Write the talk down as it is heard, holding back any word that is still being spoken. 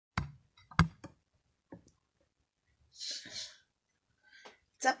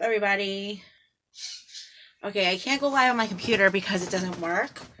What's up, everybody? Okay, I can't go live on my computer because it doesn't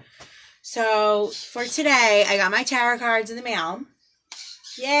work. So, for today, I got my tarot cards in the mail.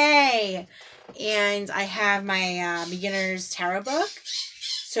 Yay! And I have my beginner's tarot book.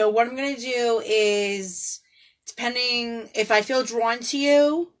 So, what I'm going to do is, depending if I feel drawn to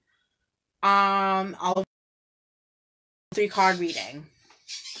you, I'll 3-card reading.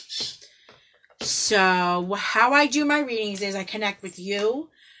 So, how I do my readings is I connect with you,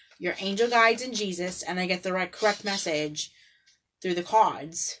 your angel guides, and Jesus, and I get the correct message through the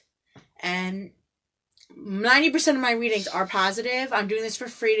cards. And 90% of my readings are positive. I'm doing this for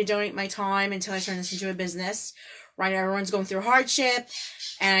free to donate my time until I turn this into a business. Right now, everyone's going through hardship,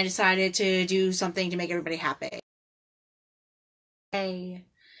 and I decided to do something to make everybody happy. Okay.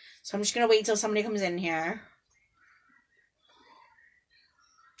 So I'm just going to wait until somebody comes in here.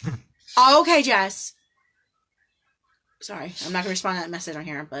 Oh, okay, Jess. Sorry, I'm not going to respond to that message on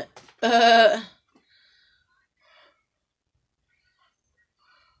here, but...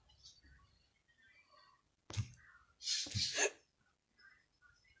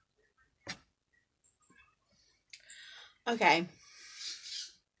 Okay.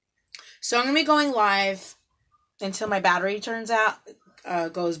 So I'm going to be going live until my battery turns out,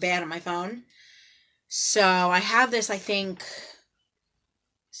 goes bad on my phone. So I have this, I think...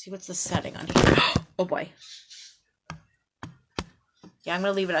 Let's see, what's the setting on here? Oh, boy. Yeah, I'm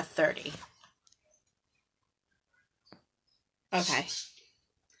going to leave it at 30. Okay.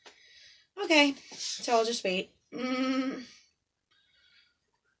 Okay, so I'll just wait.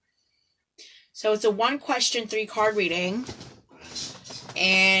 So it's a 1-question, 3-card reading.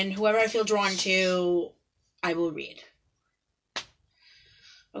 And whoever I feel drawn to, I will read.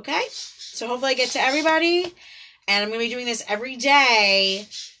 Okay? So hopefully I get to everybody. And I'm going to be doing this every day,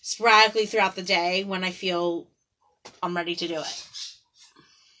 sporadically throughout the day, when I feel I'm ready to do it.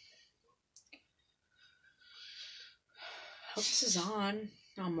 Hope this is on.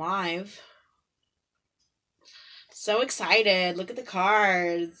 I'm live. So excited. Look at the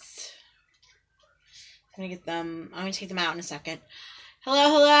cards. I'm going to get them. I'm going to take them out in a second. Hello,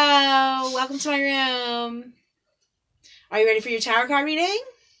 hello. Welcome to my room. Are you ready for your tarot card reading?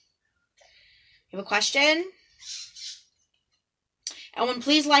 You have a question? And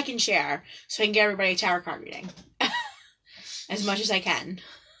please like and share so I can get everybody a tarot card reading. As much as I can.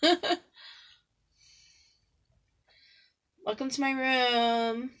 Welcome to my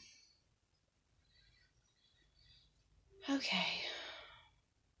room. Okay.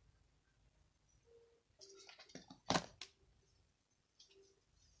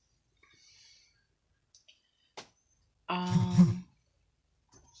 Oh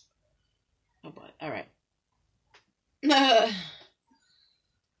boy. All right.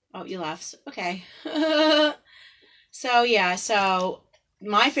 Oh, you left. Okay. So yeah. So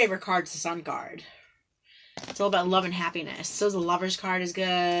my favorite card is the Sun card. It's all about love and happiness. So the Lover's card is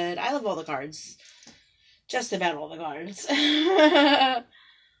good. I love all the cards. Just about all the cards.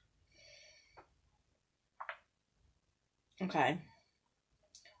 Okay.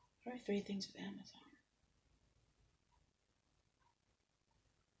 What are 3 things with Amazon?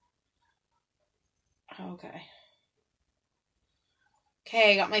 Okay.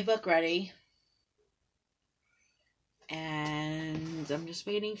 Okay, I got my book ready. And I'm just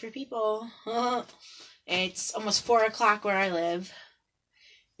waiting for people. It's almost 4 o'clock where I live.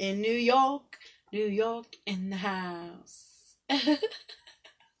 In New York. New York in the house. Do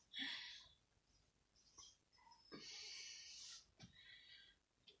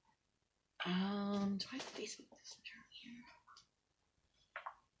I have Facebook Messenger here?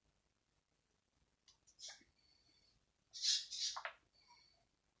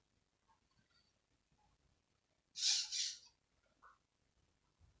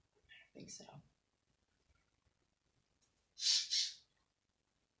 I think so.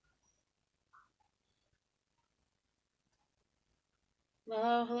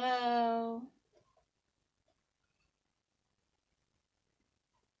 Hello, hello.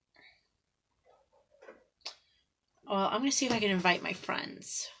 Well, I'm going to see if I can invite my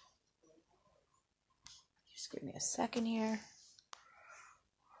friends. Just give me a second here.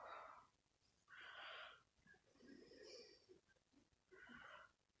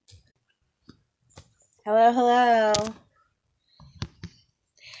 Hello, hello.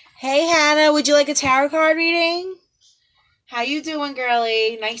 Hey, Hannah, would you like a tarot card reading? How you doing,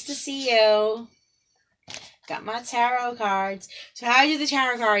 girly? Nice to see you. Got my tarot cards. So how I do the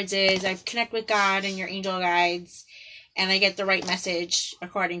tarot cards is I connect with God and your angel guides, and I get the right message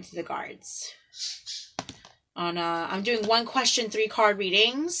according to the cards. I'm doing 1-question, 3-card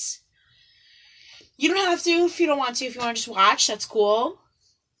readings. You don't have to if you don't want to. If you want to just watch, that's cool.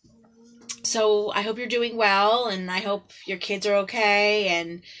 So I hope you're doing well, and I hope your kids are okay,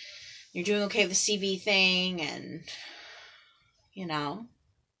 and you're doing okay with the CV thing, and, you know.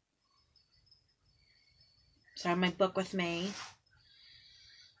 So I have my book with me.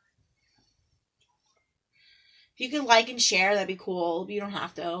 If you could like and share, that'd be cool. You don't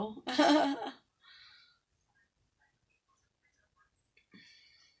have to.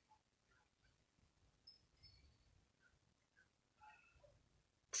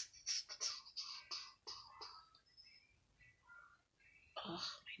 Ugh,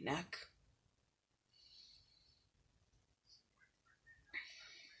 my neck.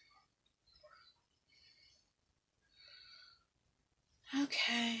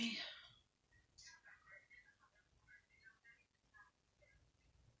 Okay.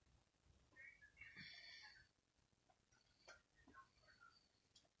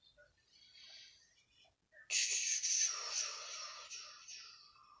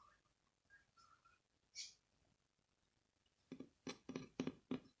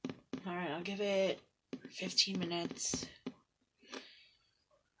 All right, I'll give it 15 minutes.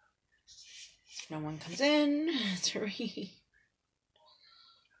 If no one comes in to read.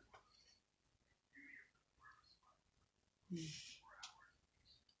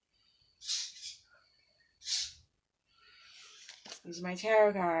 These are my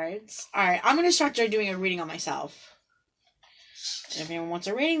tarot cards. Alright, I'm going to start doing a reading on myself. And if anyone wants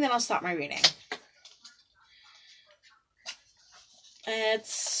a reading, then I'll stop my reading.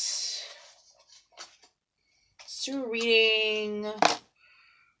 Let's do a reading.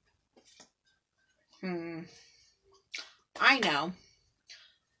 I know.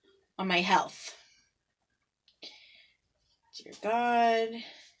 On my health. Dear God, dear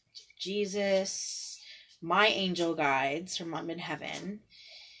Jesus, my angel guides from up in heaven,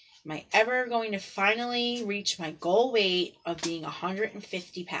 am I ever going to finally reach my goal weight of being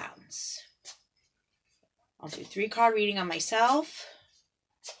 150 pounds? I'll do 3-card reading on myself.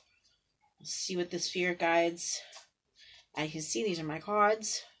 Let's see what the spirit guides. I can see these are my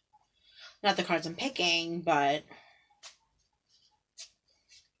cards. Not the cards I'm picking, but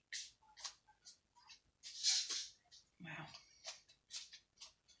wow.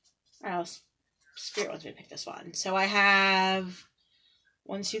 What else? Spirit wants me to pick this one. So I have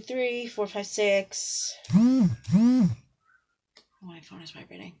 1, 2, 3, 4, 5, 6. Oh, my phone is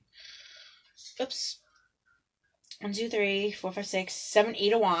vibrating. Oops. 1, 2, 3, 4, 5, 6, 7,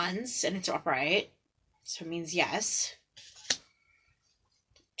 8 of Wands, and it's upright. So it means yes.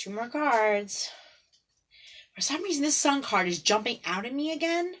 2 more cards. For some reason, this Sun card is jumping out at me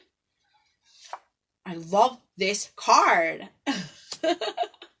again. I love this card.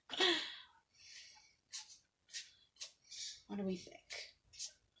 What do we think?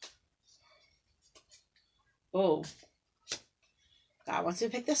 Oh. God wants to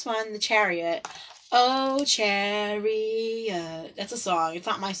pick this one, the Chariot. Oh, Chariot. That's a song. It's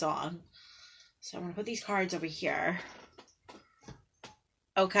not my song. So I'm going to put these cards over here.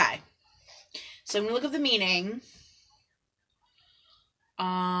 Okay. So I'm going to look up the meaning.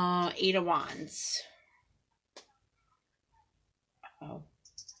 8 of Wands. Oh.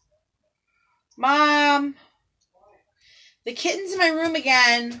 Mom! The kitten's in my room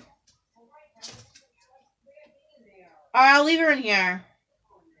again. Alright, I'll leave her in here.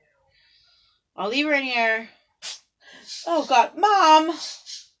 I'll leave her in here. Oh, God. Mom!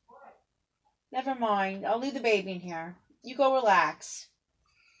 Never mind. I'll leave the baby in here. You go relax.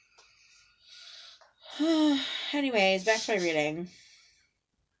 Anyways, back to my reading.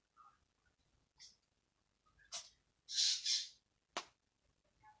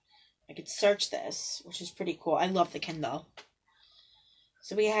 I could search this, which is pretty cool. I love the Kindle.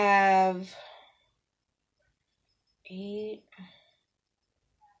 So we have 8.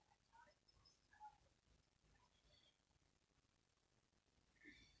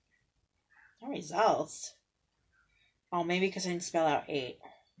 No results. Oh, maybe because I didn't spell out 8.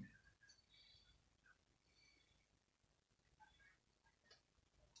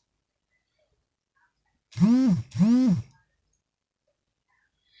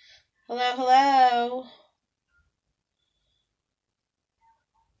 Hello, hello.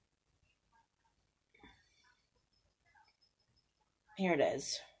 Here it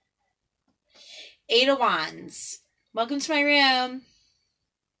is. 8 of Wands. Welcome to my room.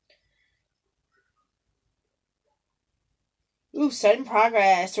 Ooh, sudden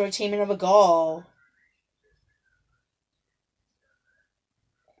progress or attainment of a goal.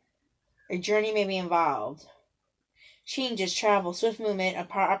 A journey may be involved. Changes, travel, swift movement,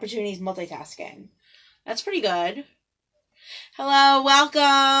 opportunities, multitasking. That's pretty good. Hello,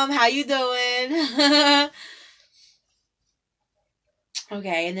 welcome. How you doing?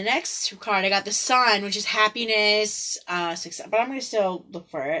 Okay, and the next card, I got the Sun, which is happiness, success. But I'm going to still look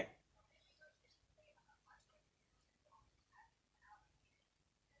for it.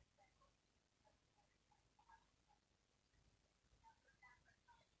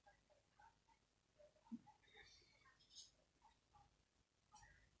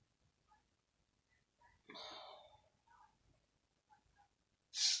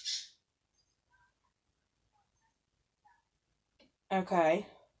 Okay.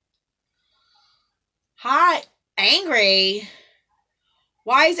 Hot. Angry.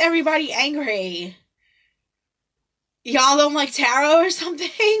 Why is everybody angry? Y'all don't like tarot or something?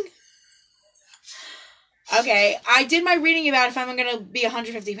 Okay, I did my reading about if I'm going to be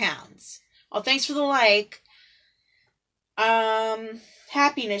 150 pounds. Well, thanks for the like.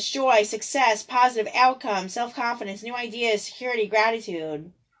 Happiness, joy, success, positive outcome, self-confidence, new ideas, security,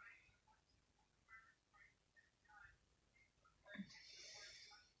 gratitude.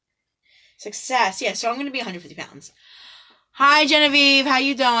 Success. Yeah, so I'm going to be 150 pounds. Hi, Genevieve. How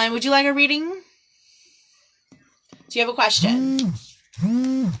you doing? Would you like a reading? Do you have a question?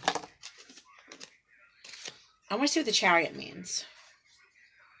 I want to see what the Chariot means.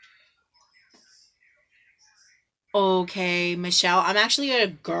 Okay, Michelle. I'm actually a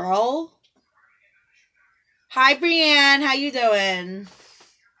girl. Hi, Brienne. How you doing?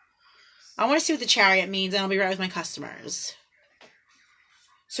 I want to see what the Chariot means, and I'll be right with my customers.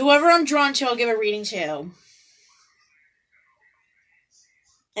 So whoever I'm drawn to, I'll give a reading to.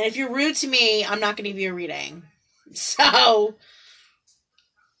 And if you're rude to me, I'm not going to give you a reading. So,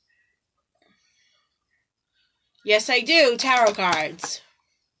 yes, I do. Tarot cards.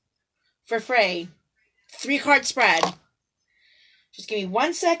 For free. 3-card spread. Just give me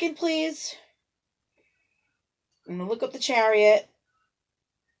 1 second, please. I'm going to look up the Chariot.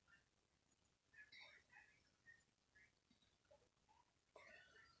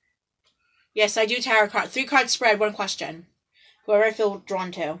 Yes, I do tarot card. 3-card spread, 1 question. Whoever I feel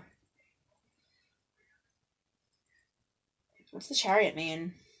drawn to. What's the Chariot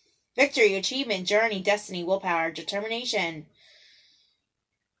mean? Victory, achievement, journey, destiny, willpower, determination.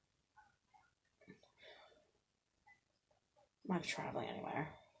 I'm not traveling anywhere.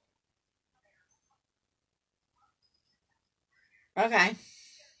 Okay.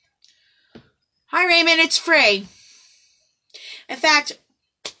 Hi, Raymond. It's free. In fact,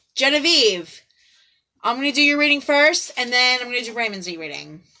 Genevieve, I'm going to do your reading first, and then I'm going to do Raymond's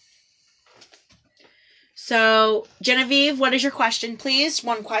reading. So, Genevieve, what is your question, please?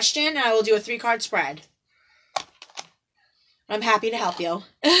 1 question, and I will do a 3-card spread. I'm happy to help you.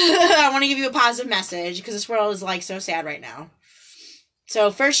 I want to give you a positive message, because this world is, like, so sad right now.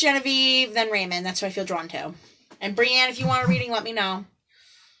 So, first Genevieve, then Raymond. That's who I feel drawn to. And Brienne, if you want a reading, let me know.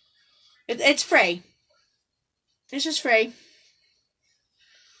 It's free. It's just free.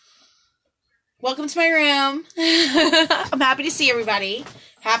 Welcome to my room. I'm happy to see everybody.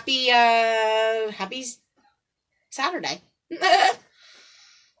 Happy Saturday.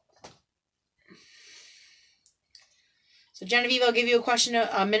 So Genevieve, I'll give you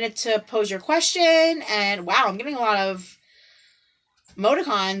a minute to pose your question. And wow, I'm getting a lot of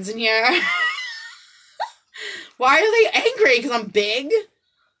emoticons in here. Why are they angry? Because I'm big?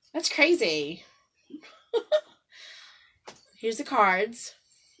 That's crazy. Here's the cards.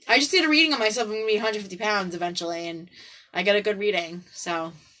 I just did a reading on myself. I'm going to be 150 pounds eventually, and I get a good reading.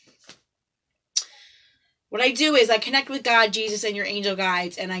 So what I do is I connect with God, Jesus, and your angel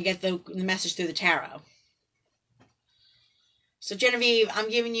guides, and I get the message through the tarot. So Genevieve, I'm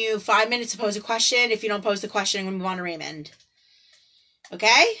giving you 5 minutes to pose a question. If you don't pose the question, I'm going to move on to Raymond.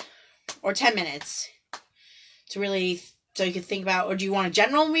 Okay? Or 10 minutes to really, so you can think about, or do you want a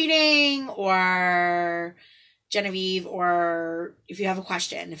general reading, or Genevieve, or if you have a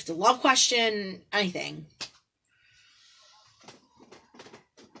question, if it's a love question, anything.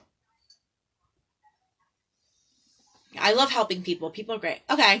 I love helping people. People are great.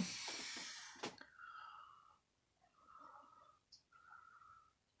 Okay.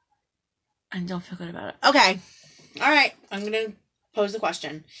 I don't feel good about it. Okay. All right. I'm going to pose the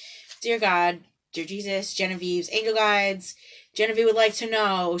question. Dear God, dear Jesus, Genevieve's angel guides. Genevieve would like to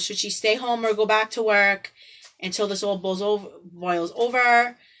know, should she stay home or go back to work until this all boils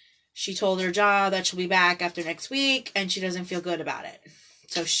over? She told her job that she'll be back after next week, and she doesn't feel good about it.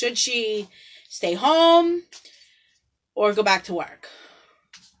 So should she stay home or go back to work?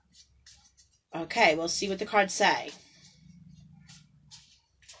 Okay, we'll see what the cards say.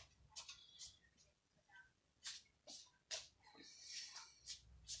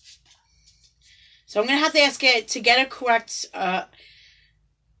 So I'm going to have to ask it to get a correct, well,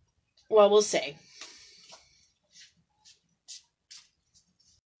 we'll see.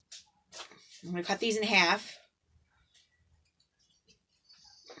 I'm going to cut these in half.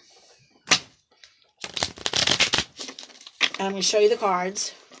 And I'm going to show you the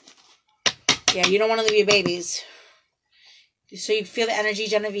cards. Yeah, you don't want to leave your babies. So you feel the energy,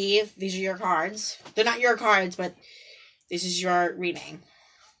 Genevieve. These are your cards. They're not your cards, but this is your reading.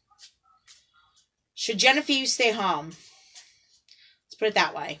 Should Genevieve stay home? Let's put it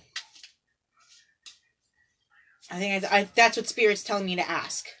that way. I think that's what Spirit's telling me to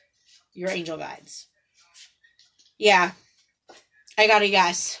ask. Your angel guides. Yeah. I got a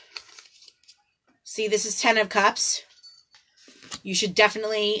yes. See, this is 10 of Cups. You should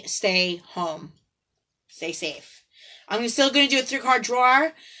definitely stay home. Stay safe. I'm still going to do a 3-card draw,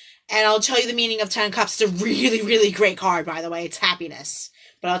 and I'll tell you the meaning of 10 of Cups. It's a really, really great card, by the way. It's happiness.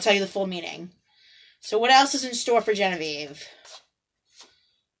 But I'll tell you the full meaning. So what else is in store for Genevieve?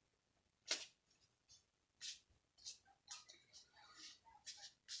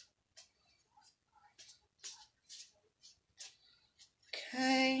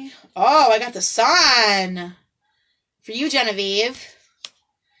 Okay. Oh, I got the Sun. For you, Genevieve.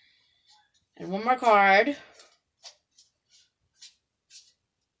 And one more card.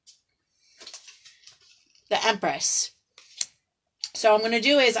 The Empress. So what I'm going to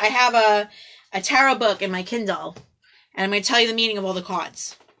do is I have a tarot book in my Kindle. And I'm going to tell you the meaning of all the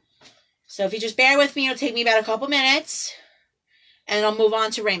cards. So if you just bear with me, it'll take me about a couple minutes. And I'll move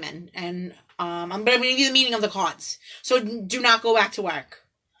on to Raymond. And I'm going to give you the meaning of the cards. So do not go back to work.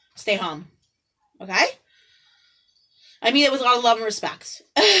 Stay home. Okay? I mean it with a lot of love and respect.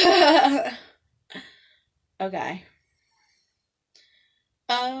 Okay.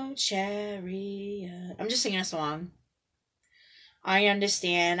 Oh, chariot. I'm just singing a song. I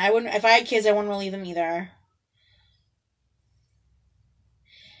understand. I wouldn't, if I had kids, I wouldn't leave them either.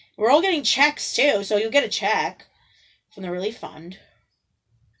 We're all getting checks too, so you'll get a check from the relief fund.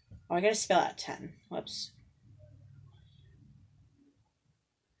 Oh, I gotta spell out 10. Whoops.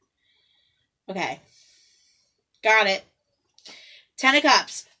 Okay. Got it. 10 of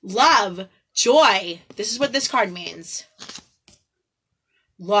Cups. Love. Joy. This is what this card means.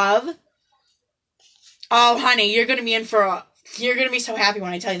 Love. Oh, honey, you're going to be in for a... You're going to be so happy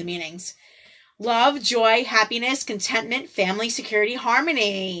when I tell you the meanings. Love, joy, happiness, contentment, family, security,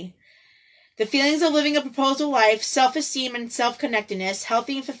 harmony. The feelings of living a proposal life, self-esteem and self-connectedness,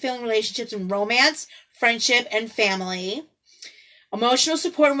 healthy and fulfilling relationships in romance, friendship, and family. Emotional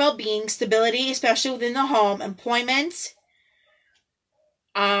support and well-being, stability, especially within the home, employment.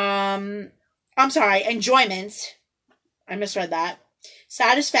 Enjoyment. I misread that.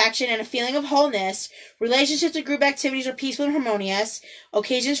 Satisfaction and a feeling of wholeness, relationships and group activities are peaceful and harmonious,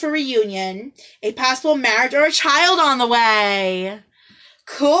 occasions for reunion, a possible marriage or a child on the way.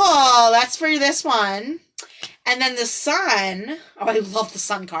 Cool. That's for this one. And then the Sun. Oh, I love the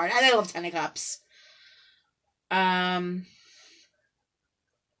Sun card. And I love 10 of Cups.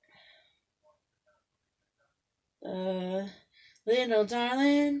 Little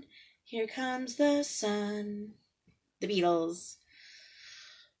darling, here comes the sun. The Beatles.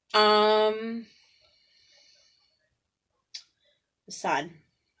 The Sun.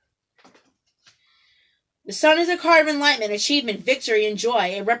 The Sun is a card of enlightenment, achievement, victory, and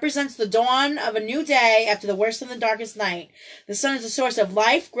joy. It represents the dawn of a new day after the worst and the darkest night. The Sun is a source of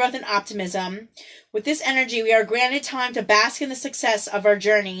life, growth, and optimism. With this energy, we are granted time to bask in the success of our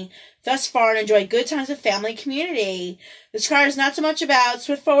journey thus far and enjoy good times with family and community. This card is not so much about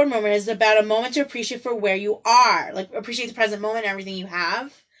swift forward movement. It is about a moment to appreciate for where you are. Like, appreciate the present moment and everything you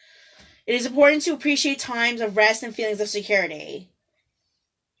have. It is important to appreciate times of rest and feelings of security.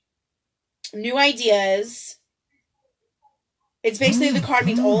 New ideas. It's basically the card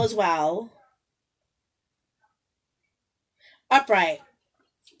means all as well. Upright.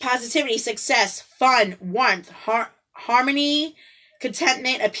 Positivity, success, fun, warmth, harmony,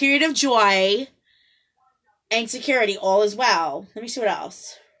 contentment, a period of joy, and security, all as well. Let me see what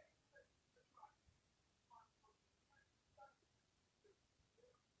else.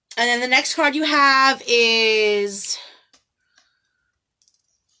 And then the next card you have is...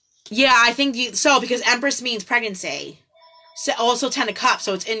 Yeah, I think you... So, because Empress means pregnancy. So also 10 of Cups,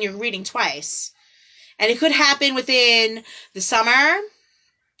 so it's in your reading twice. And it could happen within the summer.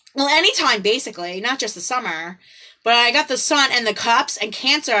 Well, anytime, basically. Not just the summer. But I got the Sun and the Cups, and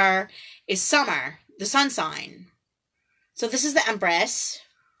Cancer is summer. The Sun sign. So this is the Empress.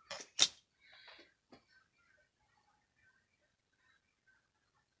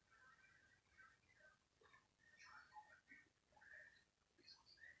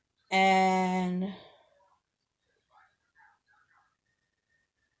 And...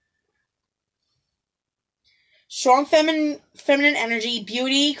 Strong feminine energy,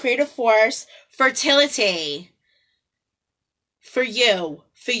 beauty, creative force, fertility. For you,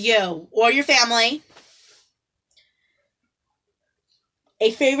 or your family.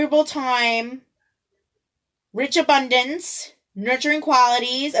 A favorable time, rich abundance, nurturing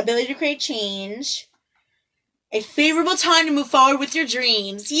qualities, ability to create change. A favorable time to move forward with your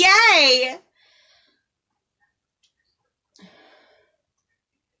dreams. Yay!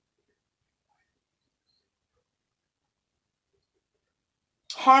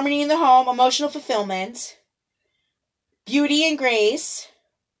 Harmony in the home, emotional fulfillment, beauty and grace,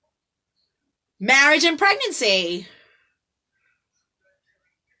 marriage and pregnancy.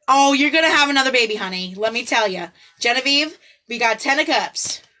 Oh, you're going to have another baby, honey. Let me tell you. Genevieve, we got 10 of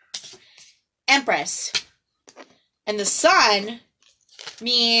cups. Empress. And the sun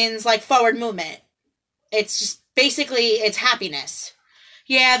means like forward movement. It's just basically, it's happiness.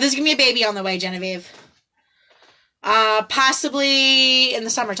 Yeah, there's going to be a baby on the way, Genevieve. Possibly in the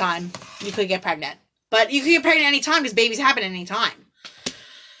summertime, you could get pregnant. But you could get pregnant anytime because babies happen anytime.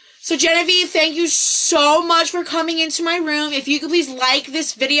 So Genevieve, thank you so much for coming into my room. If you could please like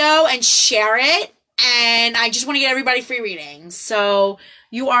this video and share it. And I just want to get everybody free readings. So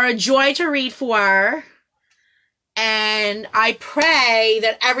you are a joy to read for. And I pray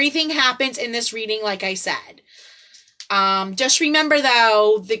that everything happens in this reading like I said. Just remember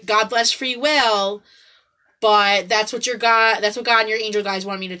though, that God bless free will. But that's what God and your angel guides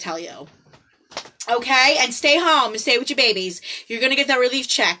want me to tell you. Okay? And stay home and stay with your babies. You're going to get that relief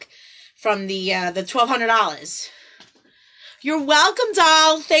check from the $1,200. You're welcome,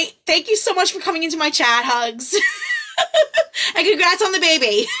 doll. Thank you so much for coming into my chat. Hugs. And congrats on the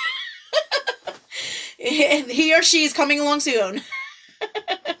baby. He or she is coming along soon.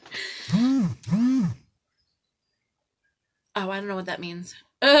 Oh, I don't know what that means.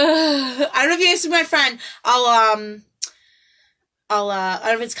 I don't know if you guys see my friend. I don't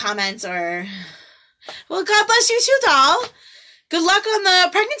know if it's comments or... Well, God bless you too, doll. Good luck on the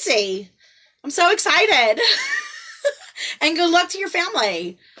pregnancy. I'm so excited. And good luck to your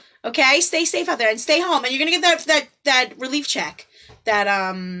family. Okay? Stay safe out there and stay home. And you're going to get that relief check. That,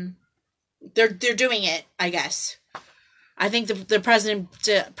 they're doing it, I guess. I think the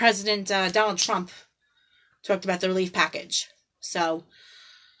President Donald Trump talked about the relief package. So...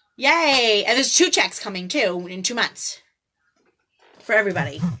 Yay! And there's 2 checks coming, too, in 2 months. For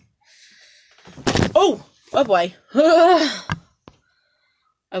everybody. Oh! Oh, boy.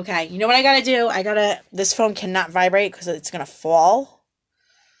 Okay, you know what I gotta do? This phone cannot vibrate because it's gonna fall.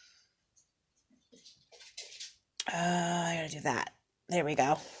 I gotta do that. There we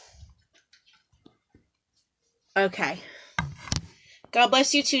go. Okay. God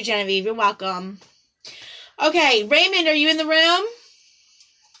bless you, too, Genevieve. You're welcome. Okay, Raymond, are you in the room?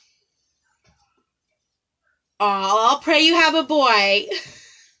 Oh, I'll pray you have a boy.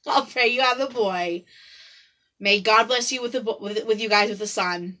 I'll pray you have a boy. May God bless you with you guys with a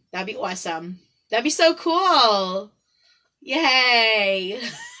son. That'd be awesome. That'd be so cool. Yay.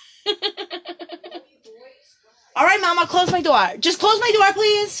 All right, Mom, I'll close my door. Just close my door,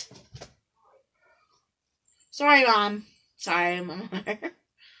 please. Sorry, Mom. Sorry, Mom.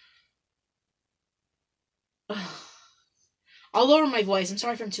 I'll lower my voice. I'm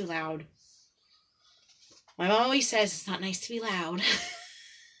sorry if I'm too loud. My mom always says it's not nice to be loud.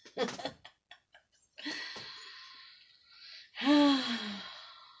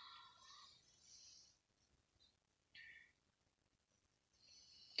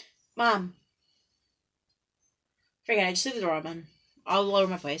 Mom. Forget it. I just leave the door open. I'll lower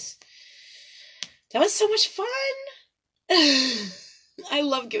my voice. That was so much fun. I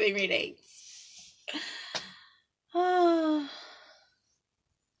love giving readings.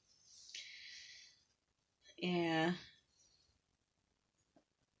 Yeah.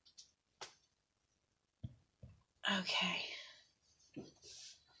 Okay.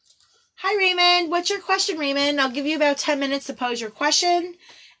 Hi, Raymond. What's your question, Raymond? I'll give you about 10 minutes to pose your question.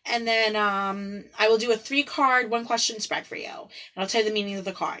 And then I will do a 3-card, 1-question spread for you. And I'll tell you the meaning of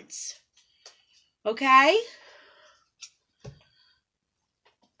the cards. Okay?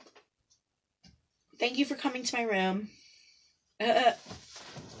 Thank you for coming to my room.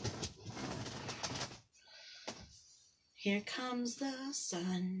 Here comes the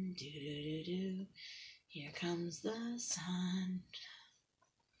sun. Do-do-do-do. Here comes the sun.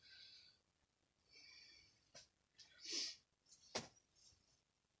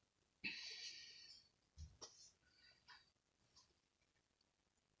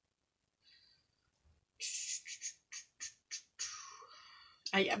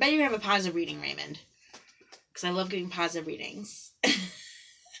 I bet you have a positive reading, Raymond. Because I love giving positive readings.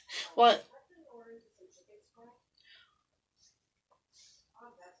 Well,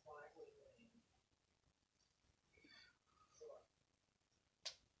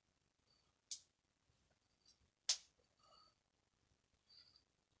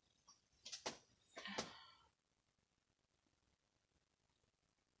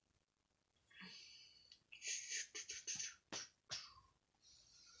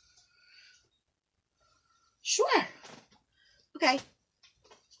 Sure. Okay.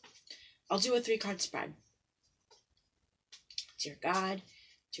 I'll do a 3-card spread. Dear God,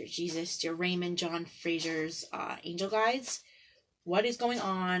 dear Jesus, dear Raymond, John Fraser's angel guides. What is going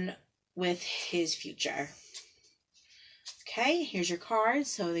on with his future? Okay, here's your cards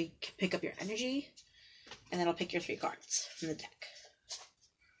so they can pick up your energy. And then I'll pick your 3 cards from the deck.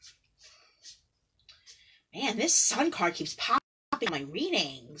 Man, this sun card keeps popping in my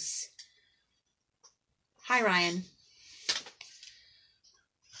readings. Hi, Ryan.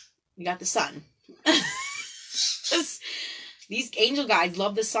 We got the sun. These angel guides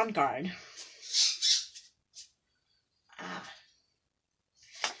love the sun card.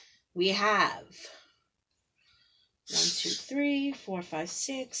 We have 1, 2, 3, 4, 5,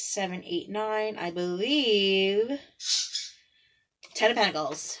 6, 7, 8, 9. I believe 10 of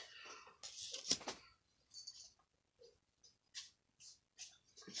Pentacles.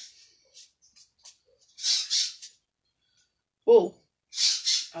 Oh,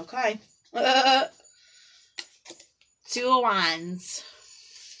 okay. 2 of Wands.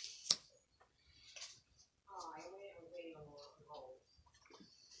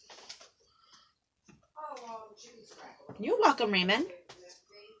 You're welcome, Raymond.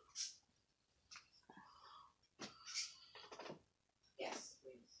 Yes,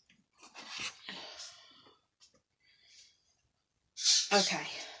 please. Okay.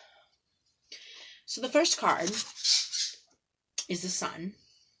 So the first card is the sun.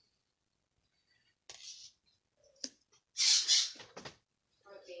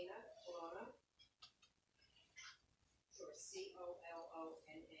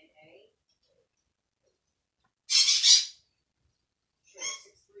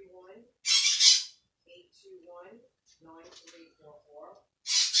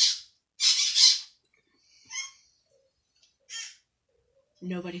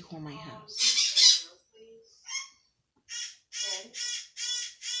 Nobody call my house.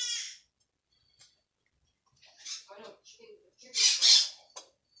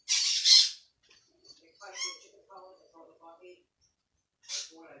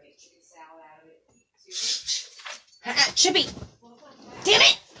 Chippy! Damn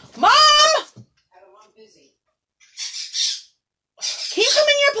it! Mom! Can you come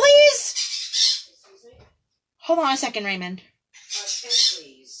in here, please? Hold on a second, Raymond. 10,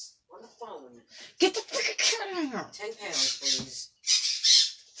 please. On the phone. Get the freaking cat out of here. 10 pounds, please.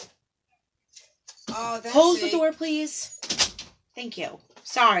 Oh, that's Close the door, please. Thank you.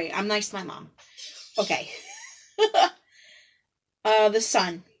 Sorry, I'm nice to my mom. Okay. The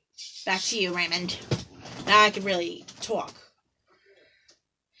sun. Back to you, Raymond. Now I can really talk.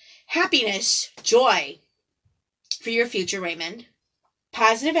 Happiness, joy for your future, Raymond.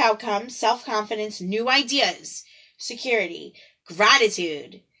 Positive outcomes, self-confidence, new ideas, security,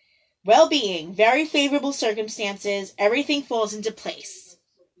 gratitude, well-being, very favorable circumstances. Everything falls into place.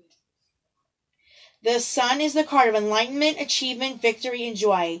 The sun is the card of enlightenment, achievement, victory, and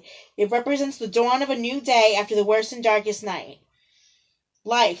joy. It represents the dawn of a new day after the worst and darkest night.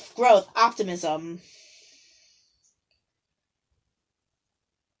 Life, growth, optimism.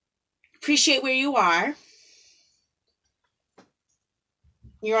 Appreciate where you are.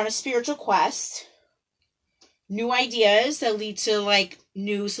 You're on a spiritual quest. New ideas that lead to, like,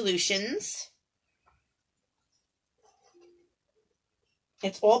 new solutions.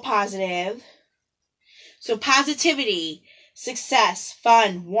 It's all positive. So positivity, success,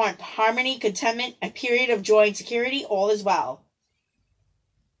 fun, warmth, harmony, contentment, a period of joy and security, all is well.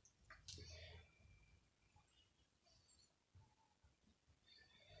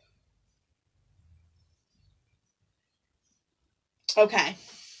 Okay.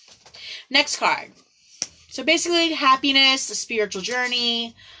 Next card. So basically, happiness, a spiritual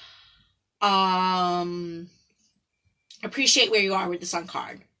journey. Appreciate where you are with the sun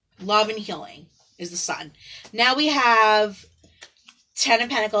card. Love and healing is the sun. Now we have 10 of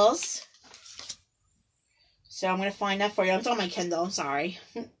Pentacles. So I'm going to find that for you. It's on my Kindle. I'm sorry.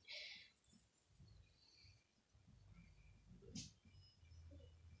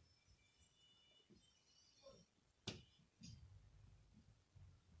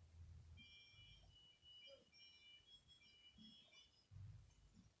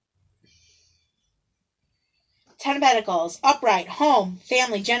 Ten of Pentacles, upright, home,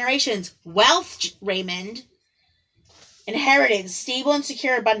 family, generations, wealth, Raymond, inheritance, stable and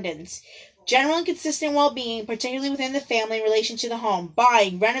secure abundance, general and consistent well-being, particularly within the family in relation to the home,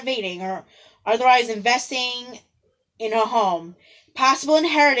 buying, renovating, or otherwise investing in a home, possible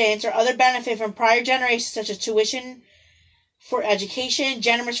inheritance or other benefit from prior generations such as tuition for education,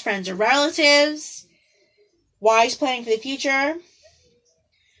 generous friends or relatives, wise planning for the future,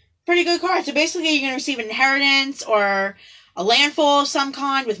 pretty good card. So basically, you're going to receive an inheritance or a landfall of some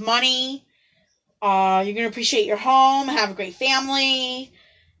kind with money. You're going to appreciate your home, have a great family,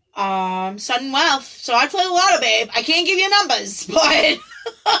 sudden wealth. So I'd play the lotto, babe. I can't give you numbers, but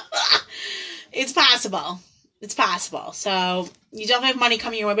it's possible. It's possible. So you definitely have money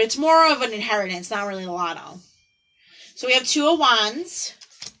coming your way, but it's more of an inheritance, not really the lotto. So we have 2 of Wands.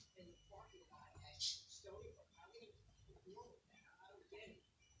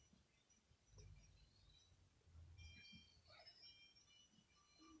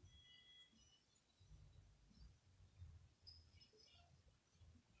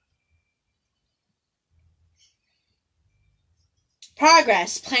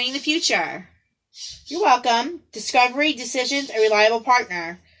 Progress, planning the future. You're welcome. Discovery, decisions, a reliable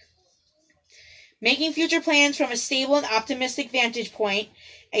partner. Making future plans from a stable and optimistic vantage point.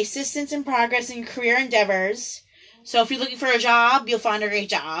 Assistance and progress in career endeavors. So if you're looking for a job, you'll find a great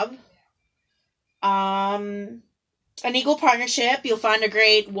job. An equal partnership. You'll find a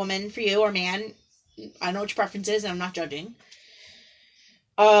great woman for you or man. I know what your preference is, and I'm not judging.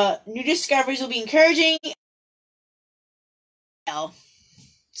 New discoveries will be encouraging.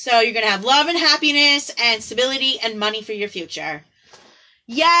 So you're going to have love and happiness and stability and money for your future.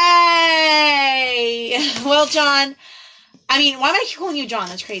 Yay! Well, John, why am I calling you John?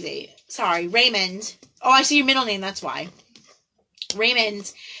 That's crazy. Sorry, Raymond. Oh, I see your middle name, that's why.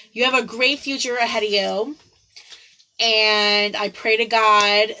 Raymond, you have a great future ahead of you. And I pray to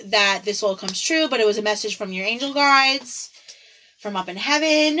God that this all comes true, but it was a message from your angel guides from up in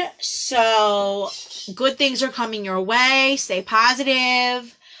heaven. So good things are coming your way. Stay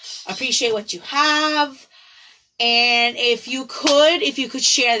positive. Appreciate what you have. And if you could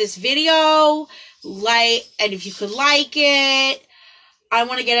share this video, and if you could like it, I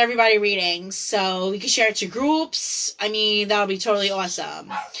want to get everybody readings. So you can share it to groups. That'll be totally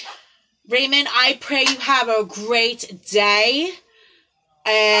awesome. Raymond, I pray you have a great day.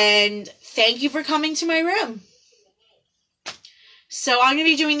 And thank you for coming to my room. So I'm going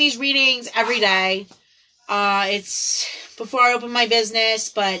to be doing these readings every day. It's before I open my business,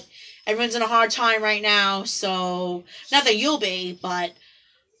 but everyone's in a hard time right now. So not that you'll be, but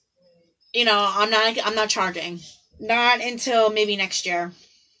I'm not charging. Not until maybe next year.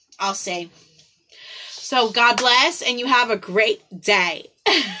 I'll see. So God bless, and you have a great day.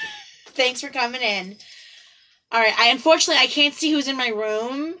 Thanks for coming in. All right. Unfortunately, I can't see who's in my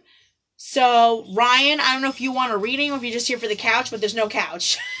room. So, Ryan, I don't know if you want a reading or if you're just here for the couch, but there's no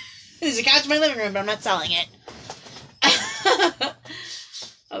couch. There's a couch in my living room, but I'm not selling it.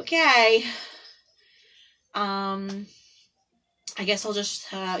 Okay. I guess I'll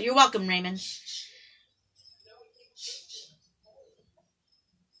just, you're welcome, Raymond.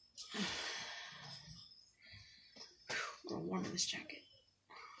 I'm warm in this jacket.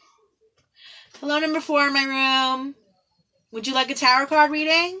 Hello, number 4 in my room. Would you like a tarot card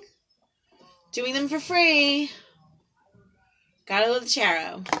reading? Doing them for free. Gotta love the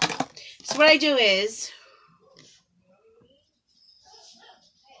tarot. So what I do is...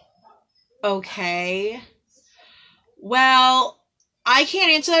 Okay. Well, I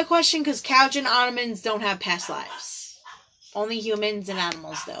can't answer that question because couch and ottomans don't have past lives. Only humans and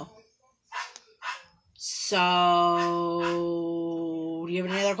animals, though. So... Do you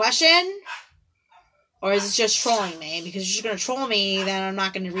have any other question? Or is it just trolling me? Because you're just going to troll me, then I'm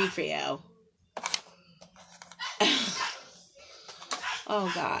not going to read for you. Oh,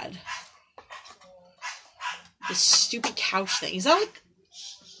 God. This stupid couch thing. Is that like...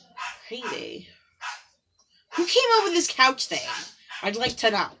 crazy? Who came up with this couch thing? I'd like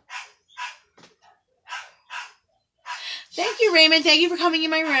to know. Thank you, Raymond. Thank you for coming in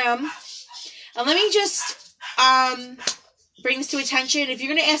my room. And let me just bring this to attention. If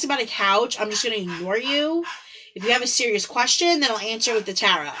you're going to ask about a couch, I'm just going to ignore you. If you have a serious question, then I'll answer with the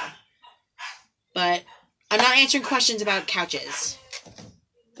tarot. But I'm not answering questions about couches.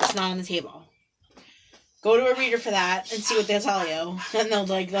 It's not on the table. Go to a reader for that and see what they'll tell you. And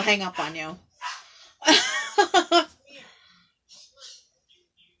they'll hang up on you.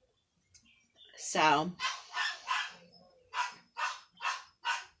 So.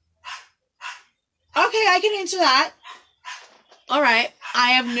 Okay, I can answer that. Alright. I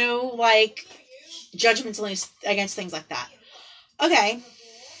have no, judgments against things like that. Okay.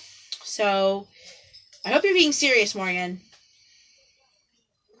 So, I hope you're being serious, Morgan.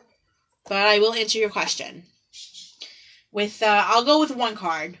 But I will answer your question. I'll go with one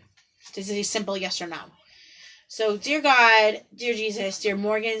card. This is a simple yes or no. So, dear God, dear Jesus, dear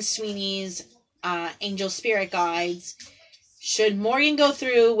Morgan Sweeney's angel spirit guides, should Morgan go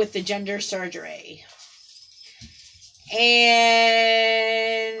through with the gender surgery?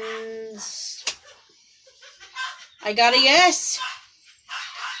 And I got a yes.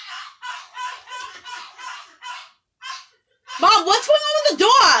 Mom, what's going on with the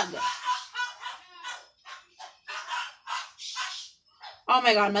dog? Oh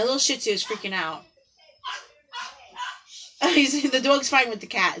my god, my little Shih Tzu is freaking out. The dog's fighting with the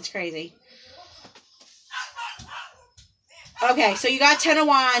cat. It's crazy. Okay, so you got 10 of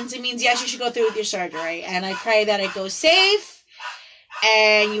Wands. It means yes, you should go through with your surgery. And I pray that it goes safe.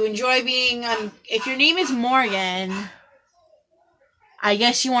 And you enjoy being... if your name is Morgan, I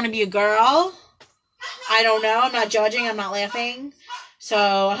guess you want to be a girl. I don't know. I'm not judging. I'm not laughing.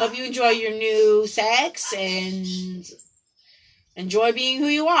 So I hope you enjoy your new sex and enjoy being who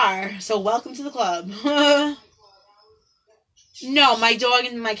you are. So welcome to the club. No, my dog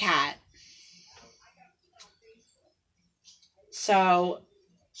and my cat. So,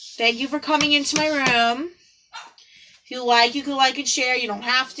 thank you for coming into my room. If you like, you can like and share. You don't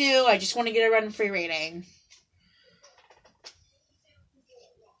have to. I just want to get a run free rating.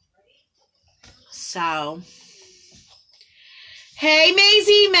 So, hey,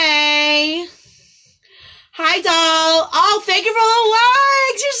 Maisie May. Hi, doll. Oh, thank you for all the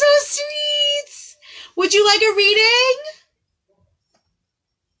likes. You're so sweet. Would you like a reading?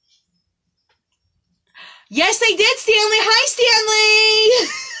 Yes, they did, Stanley. Hi,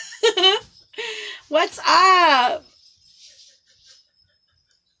 Stanley. What's up?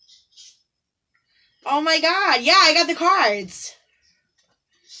 Oh, my God. Yeah, I got the cards.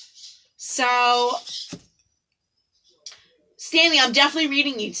 So, Stanley, I'm definitely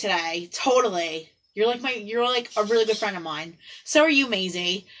reading you today. Totally. You're like a really good friend of mine. So are you,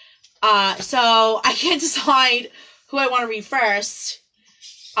 Maisie. So I can't decide who I want to read first.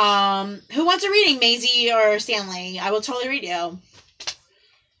 Who wants a reading, Maisie or Stanley? I will totally read you.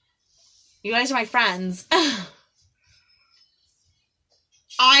 You guys are my friends.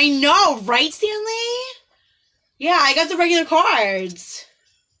 I know, right, Stanley? Yeah, I got the regular cards.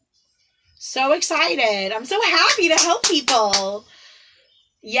 So excited. I'm so happy to help people.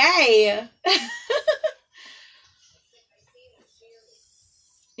 Yay.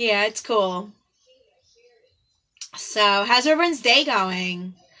 Yeah, it's cool. So, how's everyone's day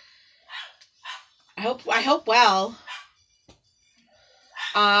going? I hope well.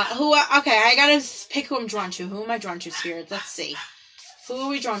 Okay, I gotta pick who I'm drawn to. Who am I drawn to, Spirit? Let's see. Who are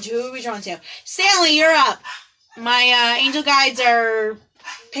we drawn to? Stanley, you're up. My angel guides are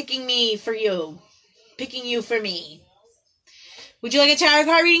picking me for you. Picking you for me. Would you like a tarot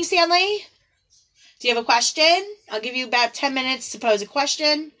card reading, Stanley? Do you have a question? I'll give you about 10 minutes to pose a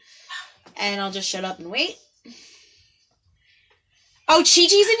question. And I'll just shut up and wait. Oh,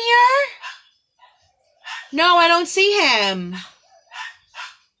 Chi-Chi's in here? No, I don't see him.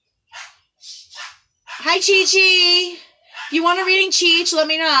 Hi, Chi-Chi. If you want a reading, Cheech, let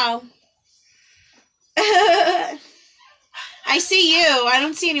me know. I see you. I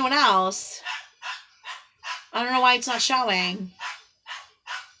don't see anyone else. I don't know why it's not showing.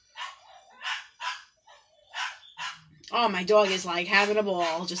 Oh, my dog is like having a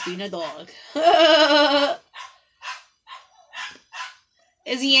ball, just being a dog.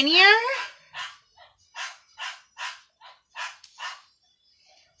 Is he in here?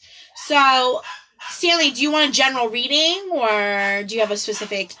 So, Stanley, do you want a general reading or do you have a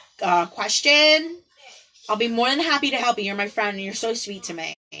specific question? I'll be more than happy to help you. You're my friend and you're so sweet to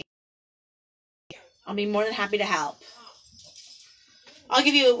me. I'll be more than happy to help. I'll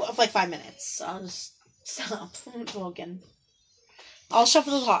give you like 5 minutes. I'll just stop talking. I'll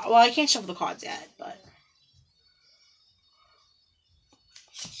shuffle the cards. Well, I can't shuffle the cards yet, but...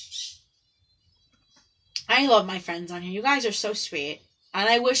 I love my friends on here. You guys are so sweet. And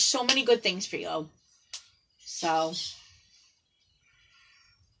I wish so many good things for you. So...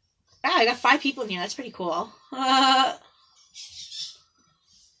 Wow, I got 5 people in here. That's pretty cool.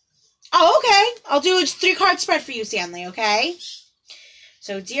 Oh, okay. I'll do a 3-card spread for you, Stanley, okay?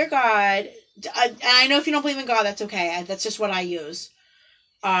 So, dear God... and I know if you don't believe in God, that's okay. That's just what I use.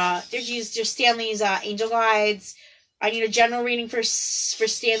 Dear Jesus, dear Stanley's angel guides. I need a general reading for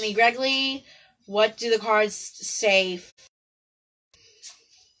Stanley Gregley. What do the cards say?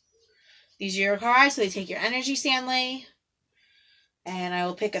 These are your cards, so they take your energy, Stanley. And I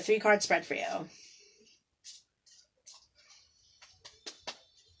will pick a 3-card spread for you.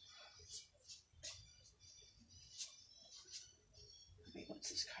 Wait, what's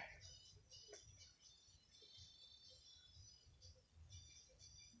this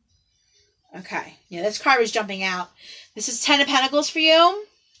card? Okay. Yeah, this card was jumping out. This is 10 of Pentacles for you.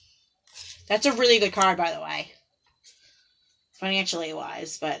 That's a really good card, by the way. Financially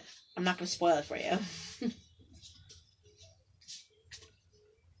wise, but I'm not going to spoil it for you.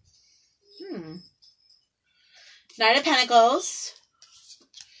 Knight of Pentacles.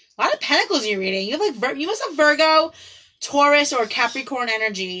 A lot of Pentacles you're reading. You have like you must have Virgo, Taurus, or Capricorn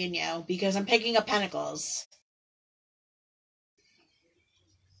energy in you because I'm picking up Pentacles.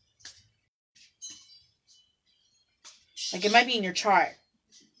 Like it might be in your chart.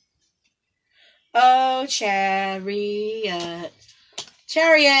 Oh, chariot.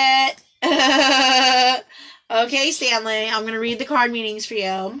 Chariot. Okay, Stanley. I'm going to read the card meanings for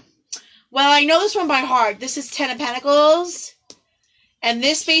you. Well, I know this one by heart. This is Ten of Pentacles. And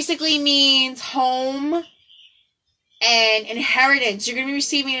this basically means home and inheritance. You're going to be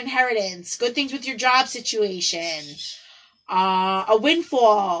receiving an inheritance. Good things with your job situation. A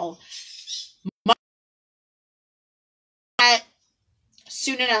windfall.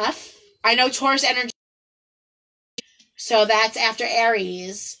 Soon enough. I know Taurus energy. So that's after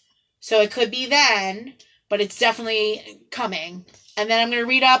Aries. So it could be then. But it's definitely coming. And then I'm going to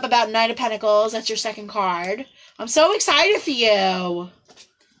read up about Knight of Pentacles. That's your second card. I'm so excited for you.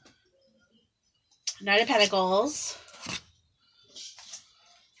 Knight of Pentacles.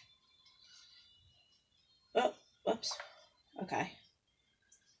 Oh, whoops. Okay.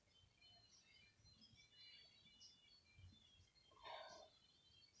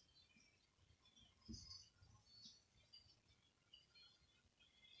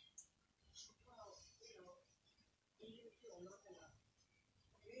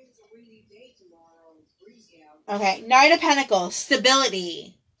 Okay, Knight of Pentacles,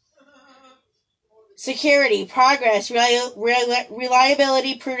 stability, security, progress,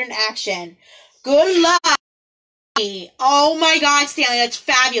 reliability, prudent action. Good luck. Oh my God, Stanley, that's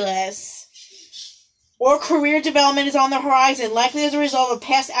fabulous. Or career development is on the horizon, likely as a result of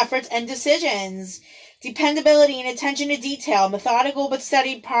past efforts and decisions. Dependability and attention to detail, methodical but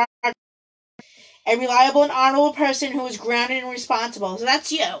steady progress. A reliable and honorable person who is grounded and responsible. So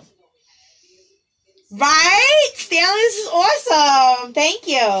that's you. Right? Stanley, this is awesome. Thank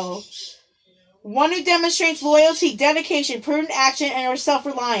you. One who demonstrates loyalty, dedication, prudent action, and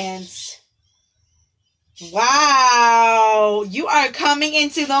self-reliance. Wow. You are coming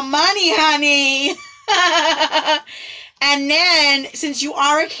into the money, honey. And then, since you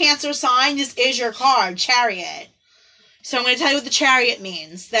are a Cancer sign, this is your card, Chariot. So I'm going to tell you what the Chariot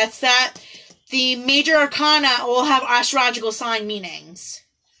means. That's that the major arcana will have astrological sign meanings.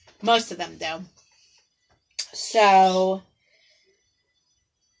 Most of them do. So,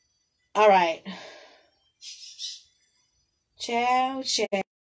 all right. Chow, chow.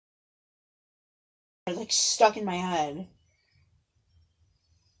 It's like stuck in my head.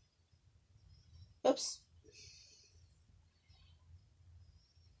 Oops.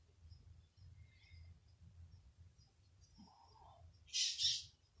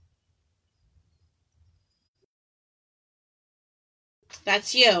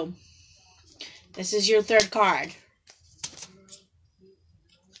 That's you. This is your third card.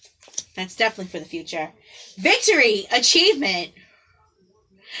 That's definitely for the future. Victory, achievement.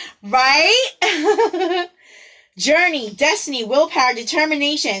 Right? Journey, destiny, willpower,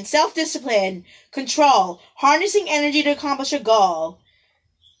 determination, self-discipline, control, harnessing energy to accomplish a goal.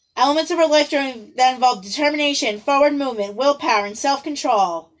 Elements of our life that involve determination, forward movement, willpower, and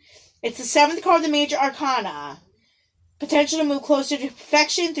self-control. It's the seventh card of the major arcana. Potential to move closer to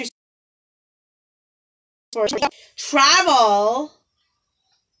perfection through travel.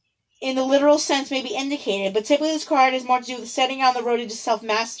 In the literal sense may be indicated, but typically this card has more to do with setting on the road into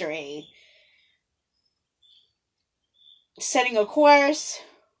self-mastery. Setting a course.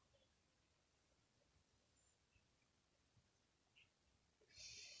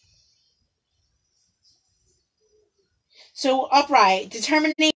 So, upright.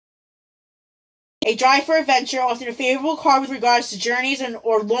 Determination. A drive for adventure, often a favorable card with regards to journeys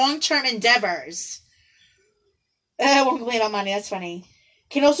or long-term endeavors. I won't complain about money, that's funny.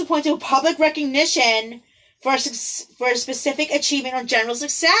 Can also point to public recognition for a specific achievement or general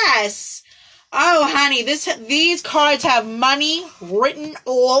success. Oh, honey, these cards have money written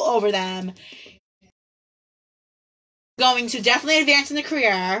all over them. Going to definitely advance in the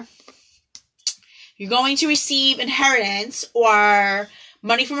career. You're going to receive inheritance or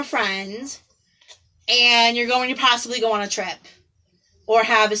money from a friend. And you're going to possibly go on a trip. Or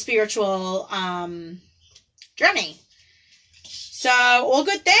have a spiritual journey. So, all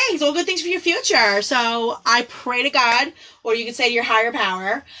good things. All good things for your future. So, I pray to God, or you can say to your higher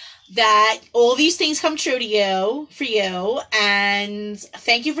power, that all these things come true to you, for you. And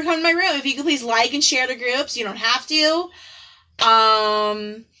thank you for coming to my room. If you could please like and share the groups. You don't have to.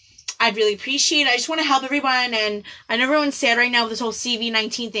 I'd really appreciate it. I just want to help everyone, and I know everyone's sad right now with this whole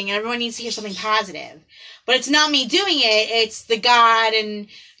CV-19 thing, and everyone needs to hear something positive. But it's not me doing it, it's the God and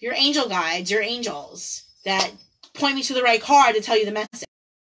your angel guides, your angels, that point me to the right card to tell you the message.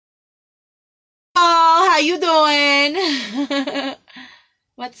 Oh, how you doing?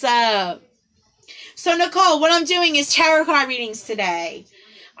 What's up? So, Nicole, what I'm doing is tarot card readings today.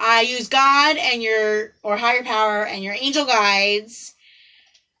 I use God and or higher power and your angel guides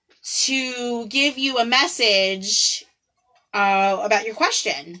to give you a message about your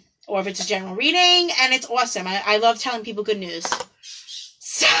question, or if it's a general reading, and it's awesome. I love telling people good news.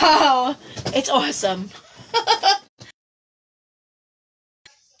 So, it's awesome.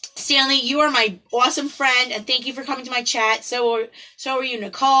 Stanley, you are my awesome friend, and thank you for coming to my chat. So are you,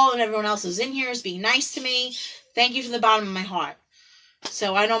 Nicole, and everyone else who's in here is being nice to me. Thank you from the bottom of my heart.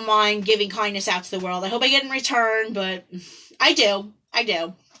 So I don't mind giving kindness out to the world. I hope I get in return, but I do.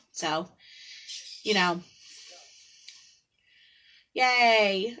 So, you know.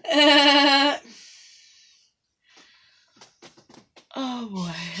 Yay. Oh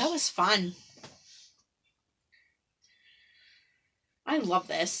boy, that was fun. I love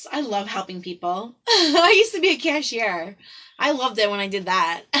this. I love helping people. I used to be a cashier. I loved it when I did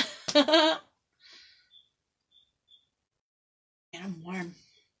that. Man, I'm warm.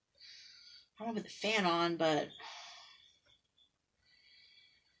 I don't have the fan on, but...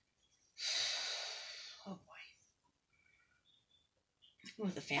 Oh boy.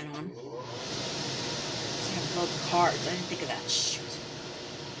 With the fan on. I have to load the cards. I didn't think of that. Shoot.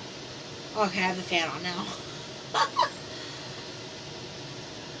 Okay, I have the fan on now. Oh,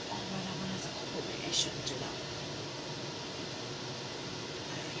 well, that one has a hole. Maybe I shouldn't do that.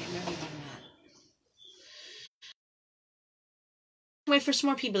 I can't remember on that. Wait for some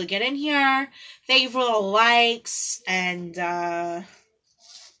more people to get in here. Thank you for all the likes. And, I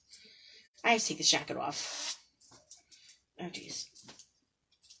have to take this jacket off. Oh, jeez.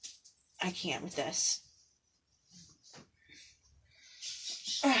 I can't with this.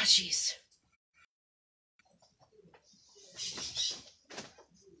 Oh, jeez.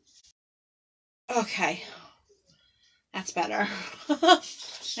 Okay. That's better. I'm gonna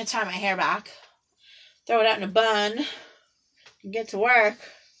tie my hair back. Throw it out in a bun. And get to work.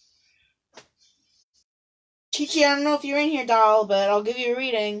 Chi-Chi, I don't know if you're in here, doll, but I'll give you a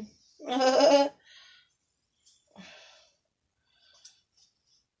reading. Yeah,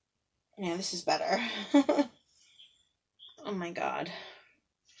 this is better. Oh my god.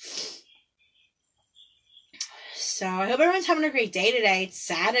 So, I hope everyone's having a great day today. It's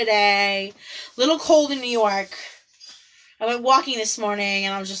Saturday. A little cold in New York. I went walking this morning,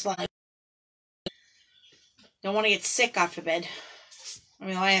 and I was just like, don't want to get sick, God forbid. I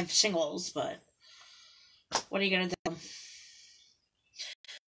mean, I have shingles, but what are you going to do?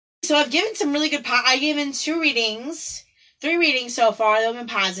 So, I've given some really good... I gave in 3 readings so far. They've been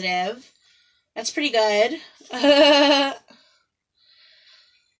positive. That's pretty good.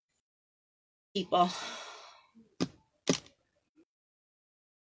 People.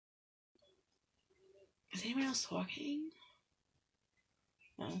 Is anyone else talking?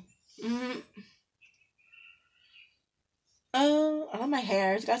 No. Oh, I love my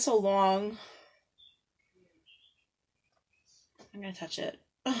hair. It's got so long. I'm gonna touch it.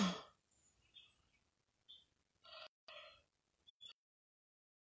 Oh.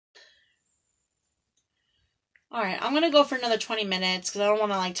 Alright, I'm gonna go for another 20 minutes because I don't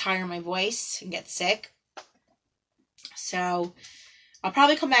want to like tire my voice and get sick. So, I'll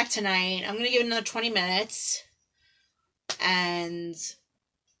probably come back tonight. I'm gonna give it another 20 minutes. And so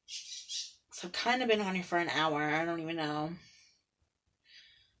I've kind of been on here for an hour. I don't even know.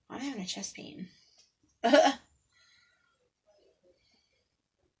 I'm having a chest pain.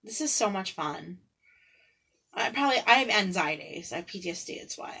 This is so much fun. I have anxieties. I have PTSD.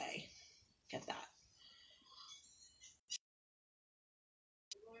 That's why I get that.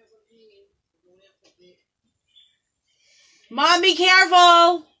 Mom, be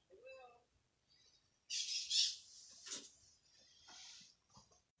careful!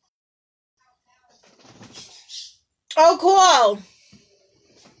 Oh, cool!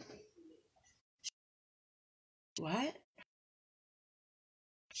 What?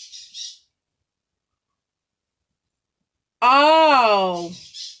 Oh!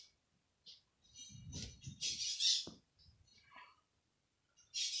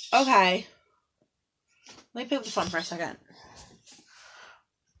 Okay. Let me pick up the phone for a second.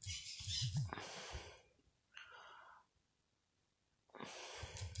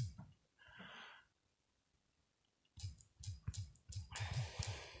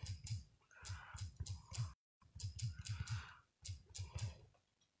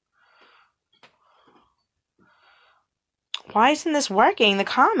 Why isn't this working? The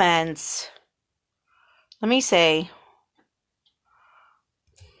comments. Let me see.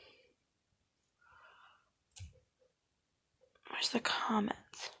 Where's the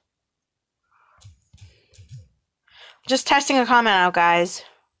comments? Just testing a comment out, guys.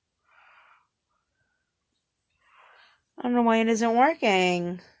 I don't know why it isn't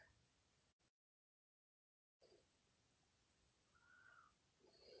working.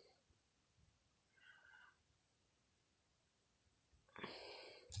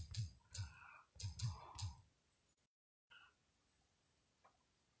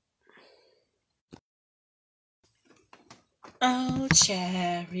 Oh,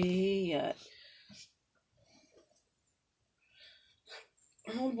 chariot.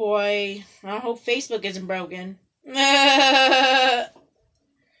 Oh boy. I hope Facebook isn't broken.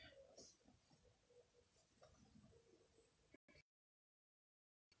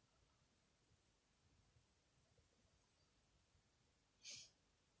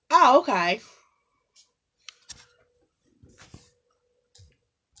 Oh, okay.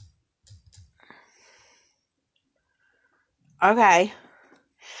 Okay.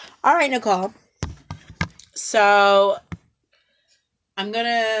 All right, Nicole. So, I'm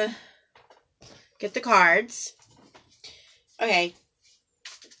gonna get the cards. Okay.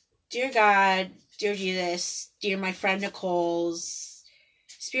 Dear God, dear Jesus, dear my friend Nicole's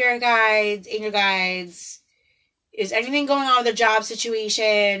spirit guides, angel guides, is anything going on with the job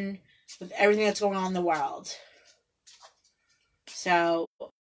situation, with everything that's going on in the world? So,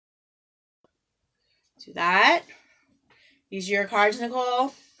 do that. These are your cards,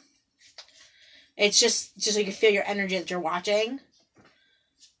 Nicole. It's just so you can feel your energy that you're watching,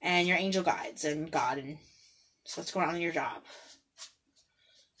 and your angel guides and God, and so what's going on in your job.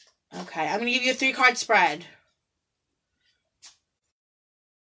 Okay, I'm gonna give you a 3-card spread.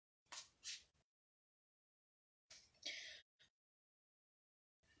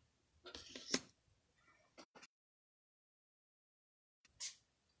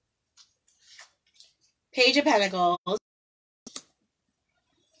 Page of Pentacles.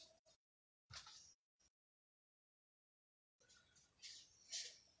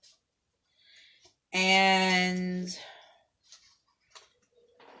 And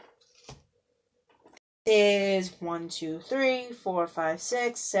is 1, 2, 3, 4, 5,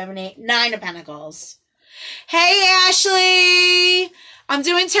 6, 7, 8, 9 of Pentacles. Hey, Ashley! I'm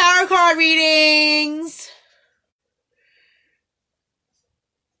doing tarot card readings.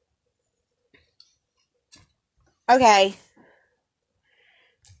 Okay.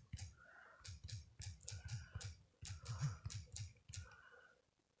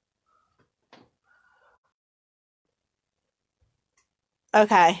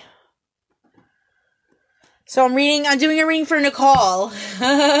 Okay. So I'm doing a reading for Nicole.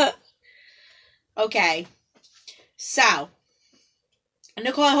 Okay. So,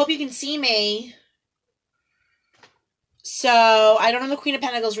 Nicole, I hope you can see me. So, I don't know the Queen of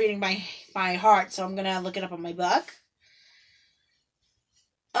Pentacles reading by heart, so I'm going to look it up on my book.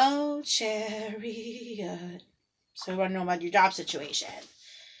 Oh, chariot. So, I want to know about your job situation.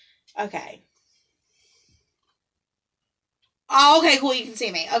 Okay. Oh, okay, cool. You can see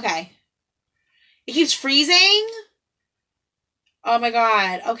me. Okay. It keeps freezing? Oh my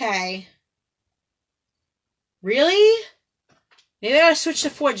god. Okay. Really? Maybe I gotta switch to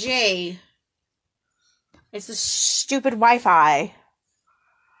 4G. It's the stupid Wi-Fi.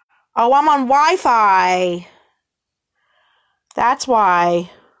 Oh, I'm on Wi-Fi. That's why.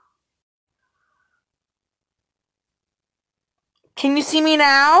 Can you see me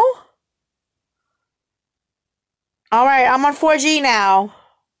now? Alright, I'm on 4G now.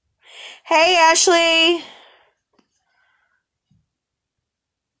 Hey, Ashley.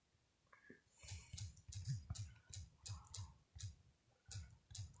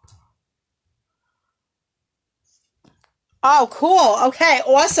 Oh, cool. Okay,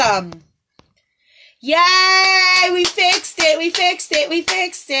 awesome. Yay! We fixed it. We fixed it. We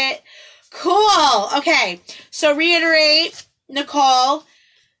fixed it. Cool. Okay, so reiterate, Nicole.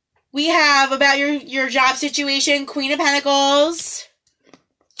 We have about your job situation, Queen of Pentacles,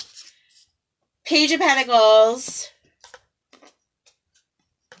 Page of Pentacles,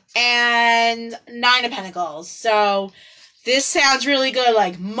 and 9 of Pentacles. So this sounds really good,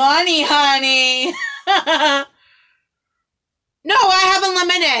 like money, honey. No, I have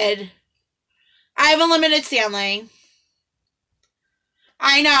unlimited. I have unlimited, Stanley.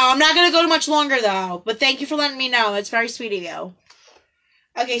 I know. I'm not going to go too much longer, though. But thank you for letting me know. It's very sweet of you.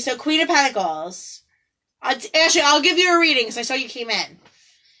 Okay, so Queen of Pentacles. Actually, I'll give you a reading because I saw you came in.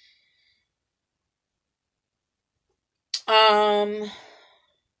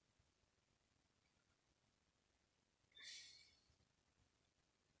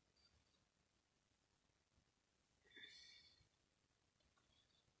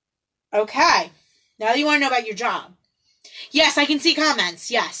 Okay. Now you want to know about your job. Yes, I can see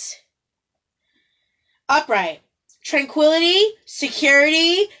comments. Yes. Upright. Tranquility,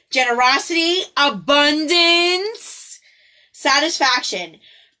 security, generosity, abundance, satisfaction.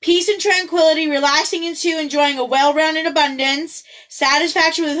 Peace and tranquility, relaxing into enjoying a well-rounded abundance,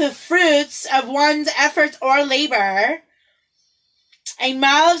 satisfaction with the fruits of one's efforts or labor, a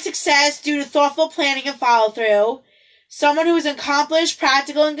model of success due to thoughtful planning and follow-through, someone who is accomplished,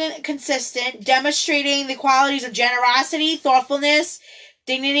 practical, and consistent, demonstrating the qualities of generosity, thoughtfulness,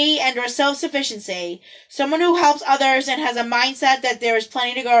 dignity, and or self-sufficiency, someone who helps others and has a mindset that there is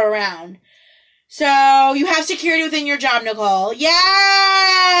plenty to go around. So, you have security within your job, Nicole. Yay!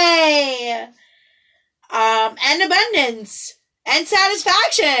 And abundance. And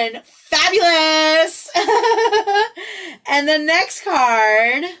satisfaction. Fabulous! And the next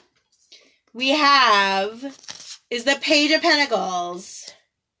card we have is the Page of Pentacles.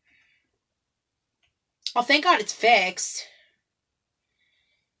 Oh, thank God it's fixed.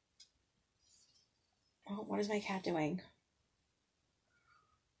 Oh, what is my cat doing?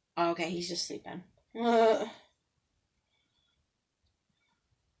 Oh, okay, he's just sleeping.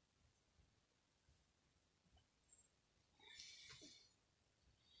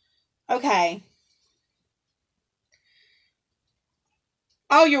 Okay.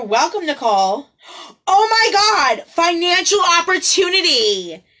 Oh, you're welcome, Nicole. Oh my God! Financial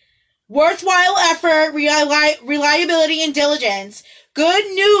opportunity. Worthwhile effort, reliability, and diligence. Good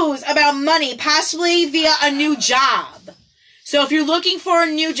news about money, possibly via a new job. So if you're looking for a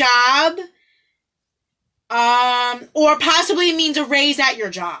new job, or possibly it means a raise at your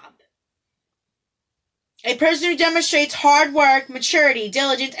job. A person who demonstrates hard work, maturity,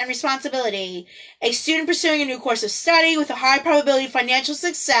 diligence, and responsibility. A student pursuing a new course of study with a high probability of financial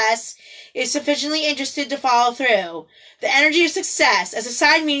success is sufficiently interested to follow through. The energy of success as a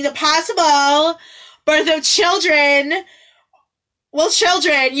sign meaning the possible birth of children. Well,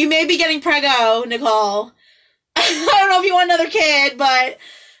 children, you may be getting preggo, Nicole. I don't know if you want another kid, but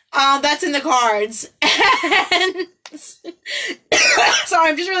that's in the cards. And sorry,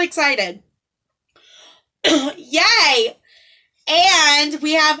 I'm just really excited. Yay! And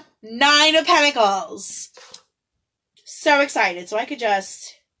we have 9 of Pentacles. So excited. So I could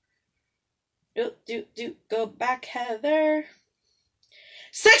just go back, Heather.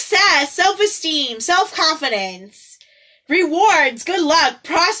 Success, self-esteem, self-confidence, rewards, good luck,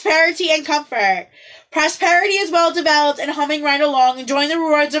 prosperity, and comfort. Prosperity is well developed and humming right along, enjoying the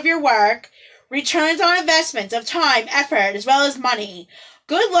rewards of your work. Returns on investments of time, effort, as well as money.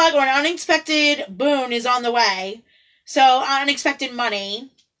 Good luck or an unexpected boon is on the way. So, unexpected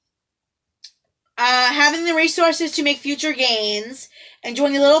money. Having the resources to make future gains.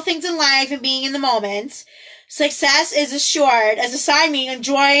 Enjoying the little things in life and being in the moment. Success is assured as a sign meaning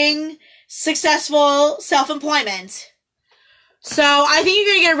enjoying successful self-employment. So, I think you're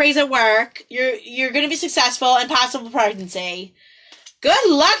going to get a raise at work. You're going to be successful and possible pregnancy. Good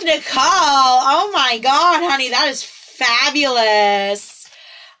luck, Nicole. Oh my God, honey. That is fabulous.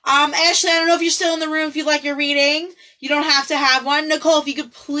 Ashley, I don't know if you're still in the room if you'd like your reading. You don't have to have one. Nicole, if you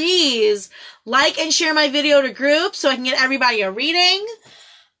could please like and share my video to groups so I can get everybody a reading.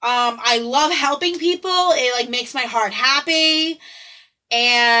 I love helping people. It, like, makes my heart happy.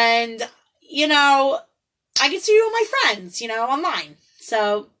 And, you know, I get to see you with my friends, you know, online.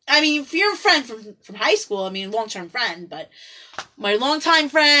 So, I mean, if you're a friend from high school, I mean, long-term friend, but my longtime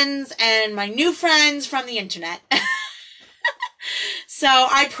friends and my new friends from the internet. So,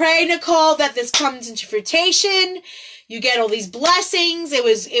 I pray, Nicole, that this comes into fruition. You get all these blessings. It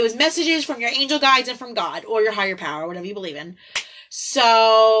was messages from your angel guides and from God, or your higher power, whatever you believe in.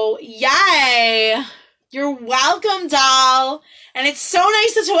 So, yay! You're welcome, doll. And it's so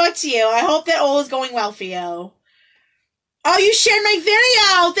nice to talk to you. I hope that all is going well for you. Oh, you shared my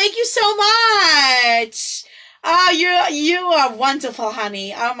video. Thank you so much. Oh, you are wonderful,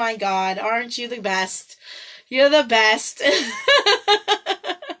 honey. Oh my God. Aren't you the best? You're the best. And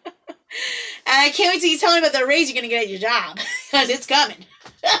I can't wait till you tell me about the raise you're going to get at your job. Because it's coming.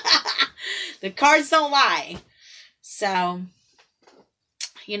 The cards don't lie. So,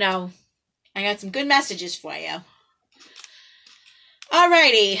 you know, I got some good messages for you.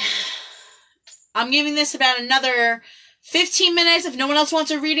 Alrighty. I'm giving this about another 15 minutes. If no one else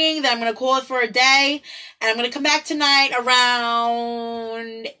wants a reading, then I'm going to call it for a day. And I'm going to come back tonight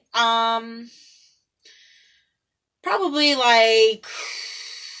around, probably like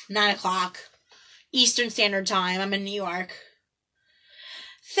 9 o'clock Eastern Standard Time. I'm in New York.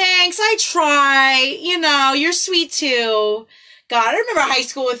 Thanks, I try. You know, you're sweet too. God, I remember high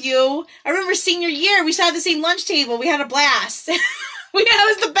school with you. I remember senior year. We sat at the same lunch table. We had a blast. That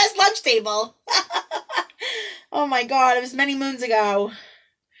was the best lunch table. Oh my god, it was many moons ago.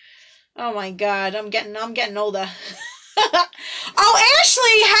 Oh my god, I'm getting older. Oh,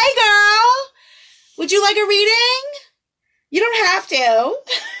 Ashley, hey girl. Would you like a reading? You don't have to.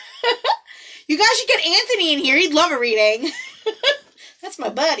 You guys should get Anthony in here. He'd love a reading. That's my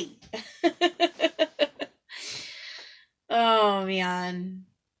buddy. Oh man.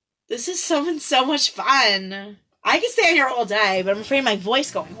 This is so much fun. I could stay here all day, but I'm afraid my voice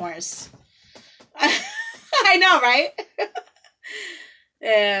going hoarse. I know, right?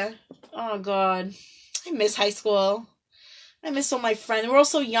 Yeah. Oh, God. I miss high school. I miss all my friends. We were all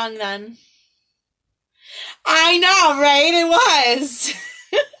so young then. I know, right? It was.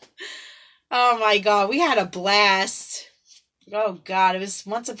 Oh, my God. We had a blast. Oh, God. It was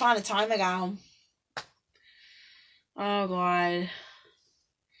once upon a time ago. Oh, God.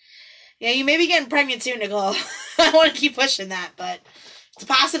 Yeah, you may be getting pregnant too, Nicole. I want to keep pushing that, but it's a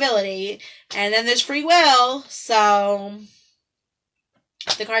possibility. And then there's free will, so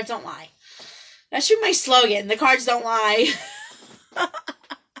the cards don't lie. That should be my slogan. The cards don't lie.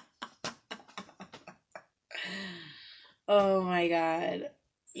 Oh my god.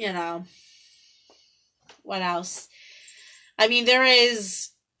 You know. What else? I mean, there is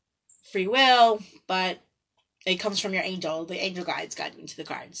free will, but it comes from your angel. The angel guides guide me to the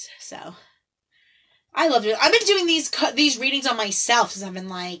cards. So I love it. I've been doing these readings on myself since I've been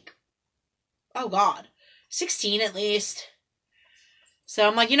like, oh god, 16 at least. So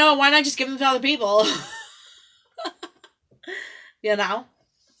I'm like, you know, why not just give them to other people? You know?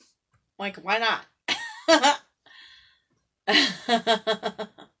 Like, why not?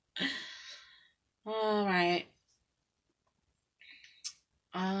 All right.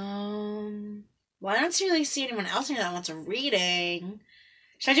 Well, I don't really see anyone else here that wants a reading.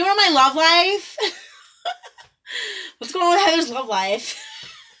 Should I do one on my love life? What's going on with Heather's love life?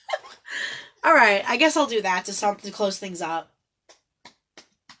 All right, I guess I'll do that to close things up.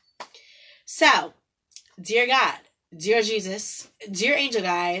 So, dear God, dear Jesus, dear angel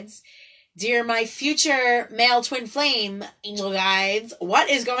guides, dear my future male twin flame angel guides, what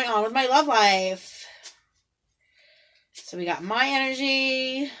is going on with my love life? So we got my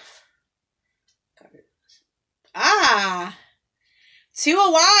energy. Ah, 2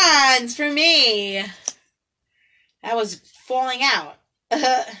 of Wands for me. That was falling out.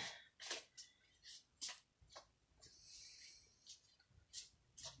 And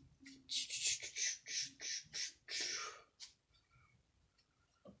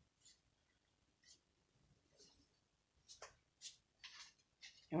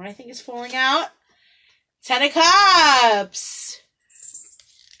what I think is falling out? 10 of Cups.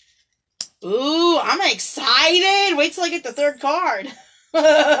 Ooh, I'm excited. Wait till I get the 3rd card.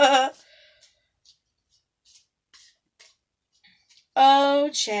 Oh,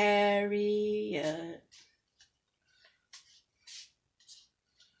 Chariot.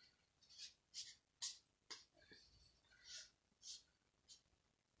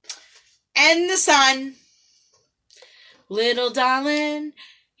 And the Sun. Little darling,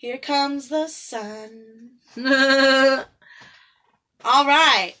 here comes the sun. All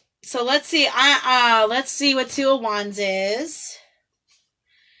right. So let's see. Let's see what 2 of Wands is.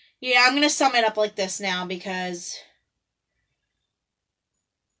 Yeah, I'm gonna sum it up like this now because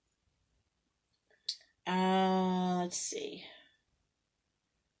let's see.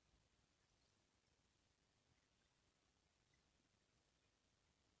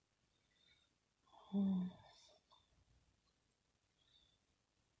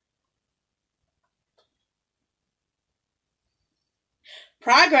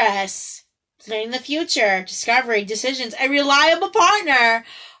 Progress. Planning the future. Discovery. Decisions. A reliable partner.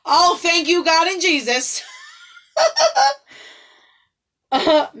 Oh, thank you, God and Jesus.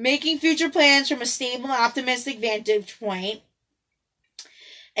 Making future plans from a stable and optimistic vantage point.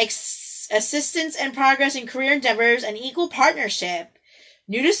 Assistance and progress in career endeavors and equal partnership.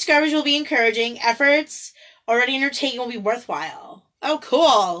 New discoveries will be encouraging. Efforts already undertaken will be worthwhile. Oh,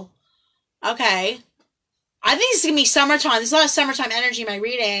 cool. Okay. I think this is going to be summertime. There's a lot of summertime energy in my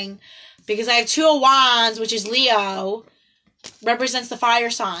reading because I have 2 of Wands, which is Leo, represents the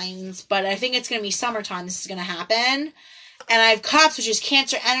fire signs, but I think it's going to be summertime this is going to happen. And I have Cups, which is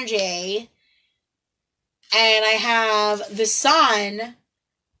Cancer energy, and I have the Sun,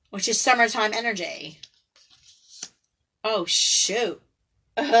 which is summertime energy. Oh, shoot.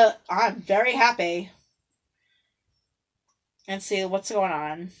 I'm very happy. Let's see what's going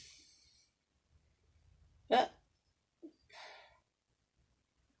on.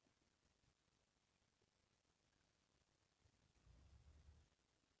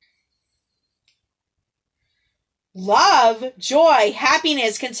 love, joy,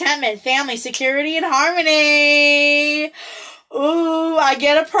 happiness, contentment, family, security, and harmony. Ooh, I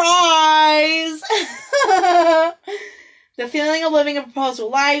get a prize. The feeling of living a purposeful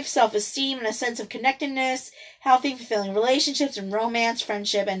life, self-esteem, and a sense of connectedness, healthy, fulfilling relationships and romance,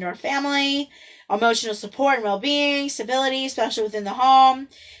 friendship, and or family, emotional support and well-being, stability, especially within the home,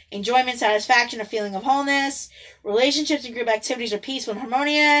 enjoyment, satisfaction, a feeling of wholeness, relationships and group activities are peaceful and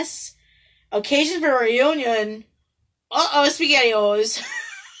harmonious, occasion for a reunion. Uh-oh, SpaghettiOs.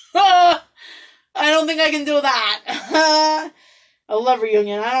 I don't think I can do that. A love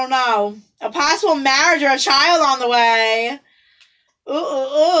reunion, I don't know. A possible marriage or a child on the way.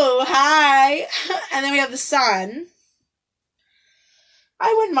 Ooh, hi. And then we have the sun.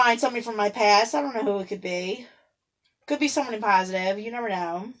 I wouldn't mind somebody from my past. I don't know who it could be. Could be someone positive. You never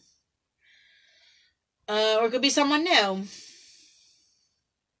know. Or it could be someone new.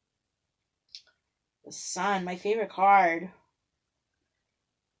 The sun, my favorite card.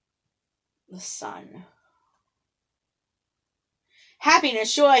 The sun.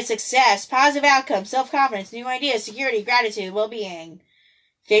 Happiness, joy, success, positive outcomes, self-confidence, new ideas, security, gratitude, well-being.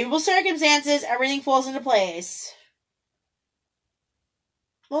 Favorable circumstances, everything falls into place.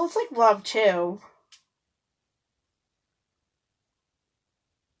 Well, it's like love, too.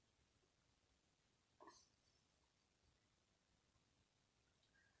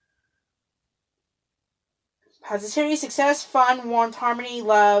 Positivity, success, fun, warmth, harmony,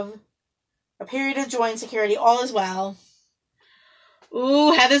 love. A period of joy and security, all is well.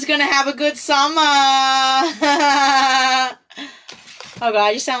 Ooh, Heather's gonna have a good summer. Oh God,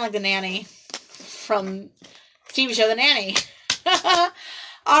 I just sound like the nanny from TV show The Nanny.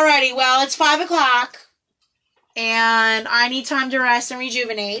 Alrighty, well, it's 5 o'clock. And I need time to rest and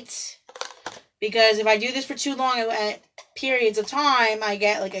rejuvenate. Because if I do this for too long at periods of time, I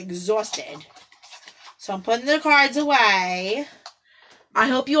get, like, exhausted. So I'm putting the cards away. I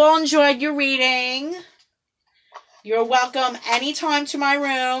hope you all enjoyed your reading. You're welcome anytime to my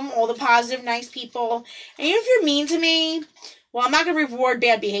room. All the positive, nice people. And even if you're mean to me, well, I'm not going to reward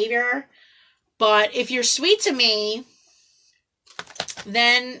bad behavior. But if you're sweet to me,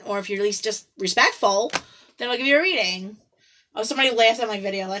 then, or if you're at least just respectful, then I'll give you a reading. Oh, somebody laughed at my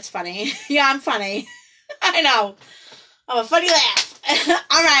video. That's funny. Yeah, I'm funny. I know. I'm a funny laugh.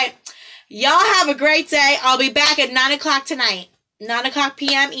 All right. Y'all have a great day. I'll be back at 9 o'clock tonight. 9 o'clock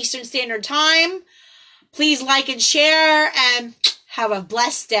p.m. Eastern Standard Time. Please like and share, and have a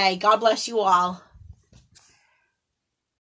blessed day. God bless you all.